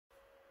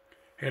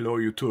Hello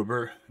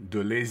YouTuber,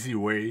 the lazy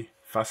way,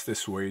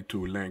 fastest way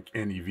to link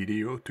any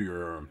video to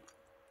your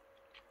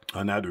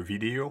another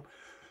video.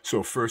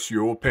 So first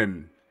you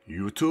open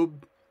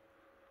YouTube.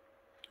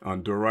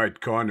 On the right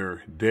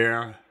corner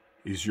there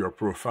is your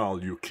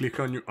profile. You click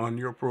on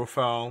your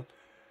profile,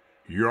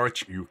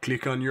 you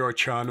click on your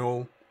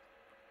channel,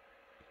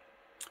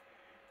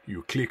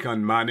 you click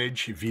on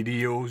manage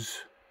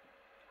videos.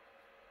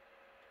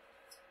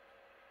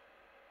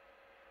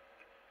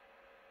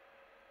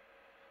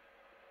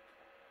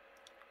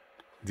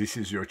 This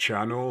is your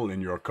channel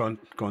and your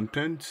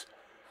content.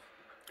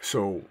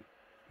 So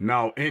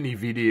now any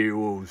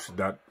videos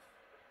that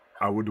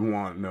I would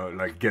want to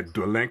like get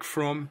the link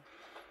from,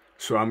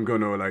 so I'm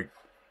gonna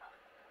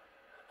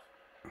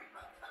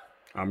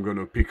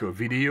pick a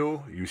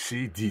video. You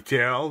see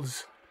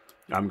details.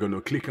 I'm gonna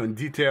click on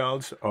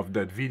details of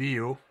that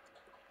video.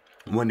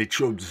 When it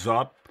shows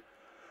up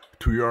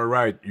to your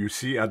right, you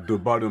see at the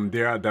bottom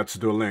there, that's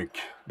the link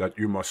that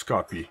you must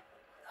copy.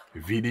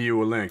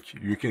 Video link.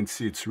 You can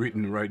see it's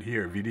written right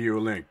here. Video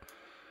link.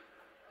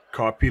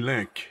 Copy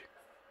link.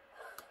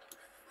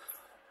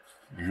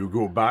 You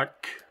go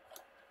back.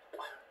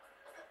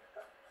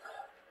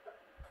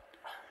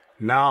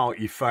 Now,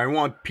 if I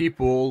want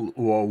people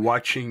who are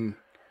watching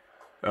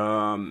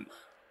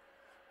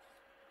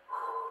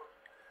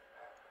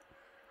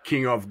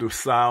King of the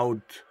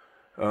South,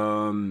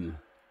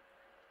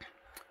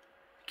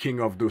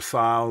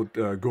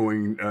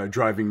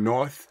 driving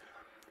north,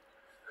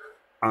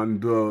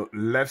 on the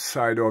left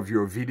side of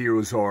your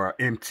videos are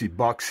empty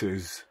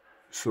boxes.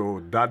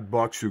 So that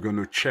box, you're going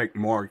to check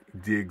mark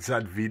the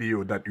exact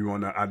video that you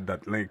want to add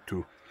that link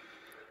to.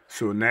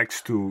 So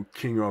next to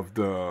King of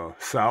the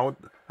South,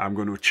 I'm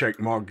going to check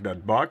mark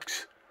that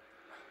box.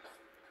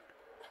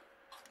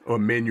 A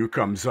menu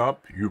comes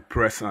up. You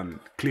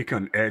click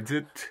on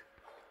edit.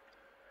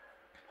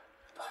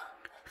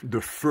 The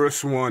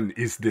first one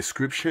is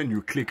description.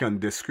 You click on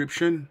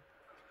description.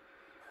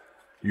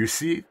 You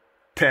see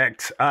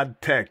text,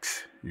 add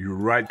text. You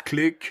right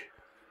click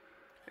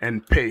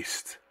and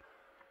paste.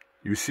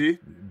 You see,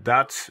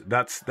 that's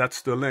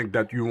the link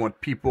that you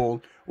want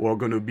people who are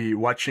going to be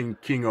watching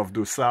King of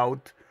the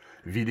South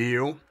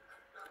video.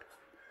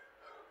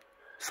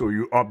 So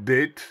you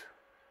update.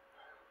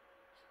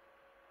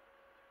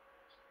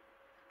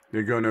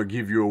 They're going to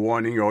give you a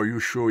warning. Are you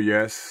sure?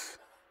 Yes.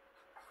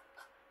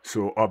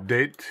 So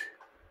update.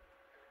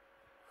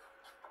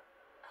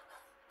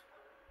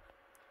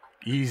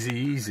 Easy,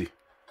 easy.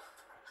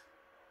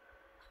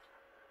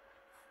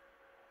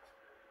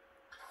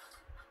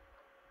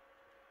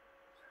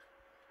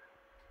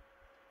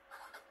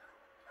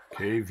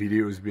 Okay,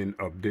 video has been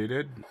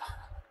updated.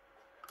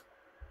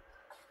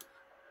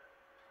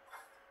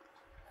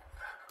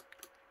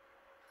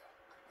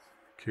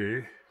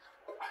 Okay.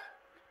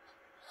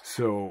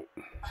 So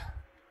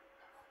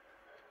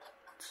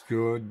it's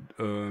good.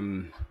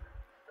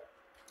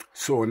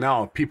 So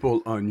now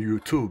people on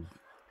YouTube,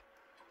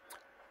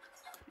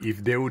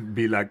 if they would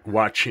be like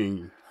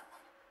watching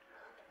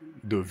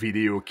the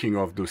video King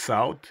of the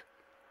South,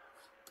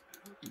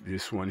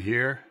 this one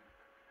here,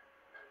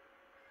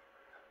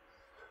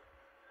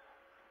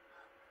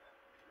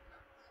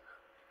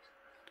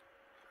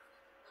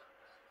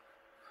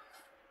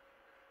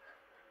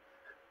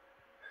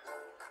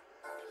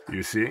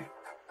 you see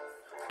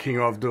King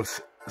of the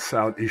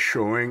South is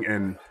showing,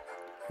 and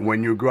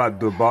when you go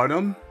at the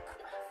bottom,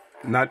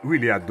 not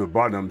really at the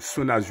bottom,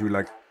 soon as you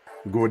like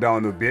go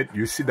down a bit,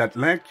 you see that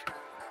link.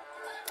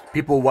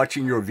 People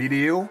watching your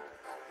video,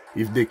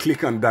 if they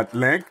click on that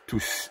link to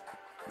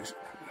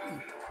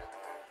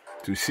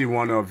see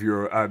one of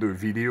your other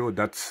video,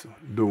 that's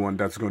the one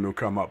that's going to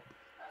come up.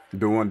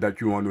 The one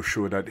that you want to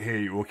show that,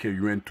 hey, okay,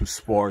 you're into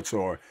sports,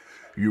 or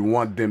you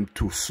want them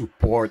to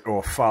support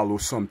or follow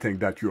something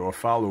that you are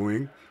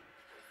following.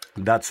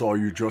 That's all.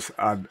 You just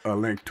add a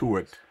link to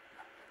it.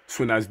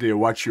 Soon as they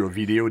watch your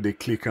video, they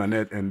click on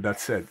it, and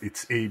that's it.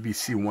 It's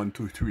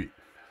ABC123.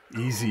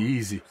 Easy,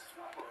 easy.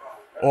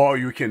 Or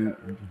you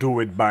can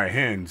do it by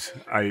hands.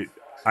 I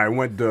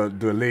went the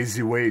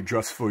lazy way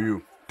just for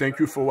you. Thank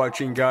you for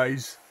watching,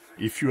 guys.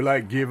 If you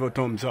like, give a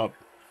thumbs up.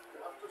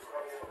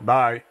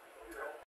 Bye.